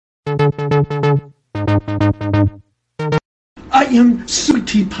am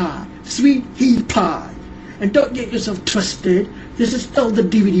Sweetie Pie, Sweet Heat Pie. And don't get yourself twisted, this is still the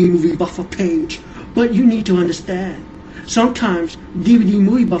DVD Movie Buffer page, but you need to understand, sometimes DVD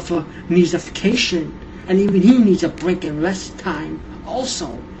Movie Buffer needs a vacation, and even he needs a break and rest time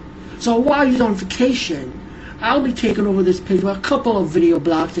also. So while he's on vacation, I'll be taking over this page with a couple of video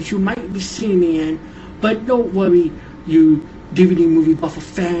blogs that you might be seeing me in, but don't worry, you DVD Movie Buffer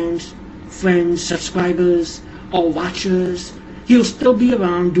fans, friends, subscribers, or watchers. He'll still be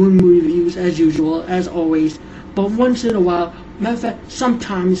around doing movie reviews as usual, as always, but once in a while, matter of fact,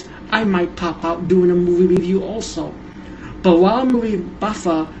 sometimes I might pop out doing a movie review also. But while Movie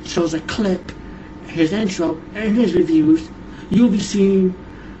Buffer shows a clip, his intro, and his reviews, you'll be seeing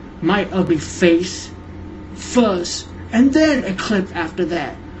my ugly face first, and then a clip after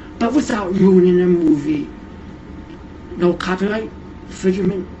that, but without ruining the movie. No copyright,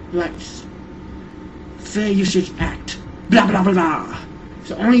 infringement rights, Fair Usage Act, blah blah blah blah.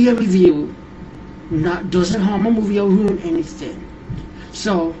 So only a review, doesn't harm a movie or ruin anything.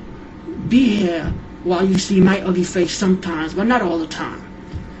 So be here while you see my ugly face sometimes, but not all the time.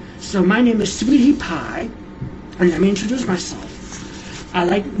 So my name is Sweetie Pie, and let me introduce myself. I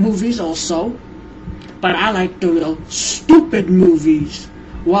like movies also, but I like the real stupid movies.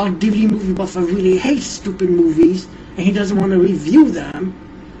 While DVD Movie Buffer really hates stupid movies, and he doesn't want to review them,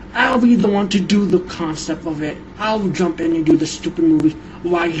 I'll be the one to do the concept of it. I'll jump in and do the stupid movies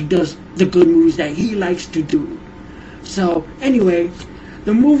while he does the good movies that he likes to do. So anyway,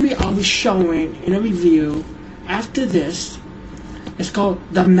 the movie I'll be showing in a review after this is called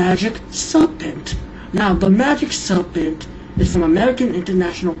The Magic Serpent. Now, The Magic Serpent is from American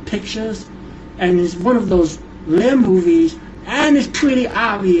International Pictures, and is one of those rare movies, and it's pretty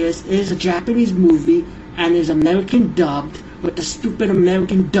obvious it is a Japanese movie and is American dubbed with the stupid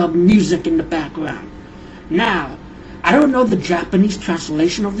American dub music in the background. Now, I don't know the Japanese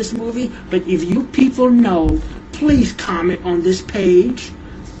translation of this movie, but if you people know, please comment on this page.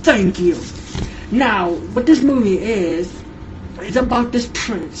 Thank you. Now, what this movie is about this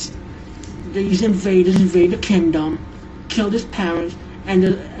prince. These invaders invade the kingdom, kill his parents, and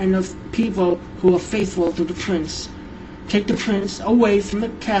the people who are faithful to the prince. Take the prince away from the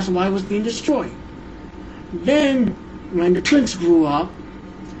castle while it was being destroyed. Then, when the prince grew up,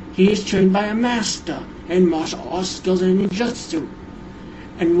 he is trained by a master in martial arts skills and ninjutsu.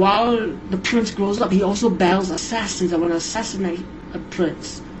 And while the prince grows up, he also battles assassins that want to assassinate a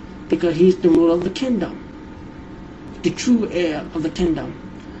prince, because he's the ruler of the kingdom, the true heir of the kingdom.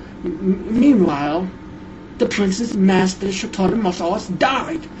 Meanwhile, the prince's master, Shotaro martial arts,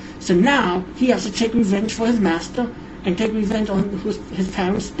 died. So now he has to take revenge for his master and take revenge on his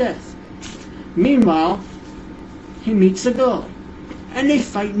parents' death. Meanwhile, he meets a girl, and they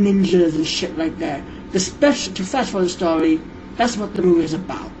fight ninjas and shit like that. To fast forward the story, that's what the movie is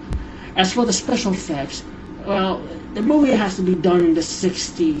about. As for the special effects, well, the movie has to be done in the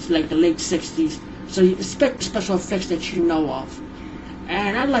 60s, like the late 60s, so you expect the special effects that you know of.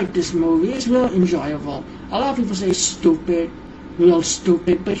 And I like this movie. It's real enjoyable. A lot of people say stupid, real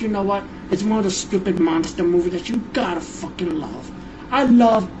stupid, but you know what? It's one of the stupid monster movies that you gotta fucking love. I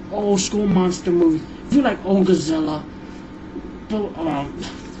love old school monster movies. If you like old Godzilla,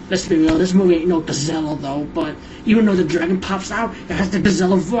 let's be real, this movie ain't no Godzilla though, but even though the dragon pops out, it has the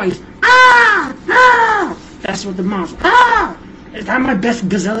Godzilla voice. Ah! Ah! That's what the monster. Ah! Is that my best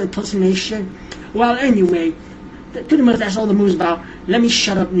Godzilla impersonation? Well, anyway, pretty much that's all the movie's about. Let me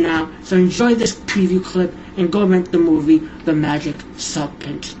shut up now. So enjoy this preview clip and go rent the movie The Magic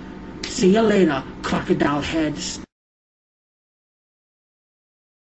Serpent. See you later, crocodile heads.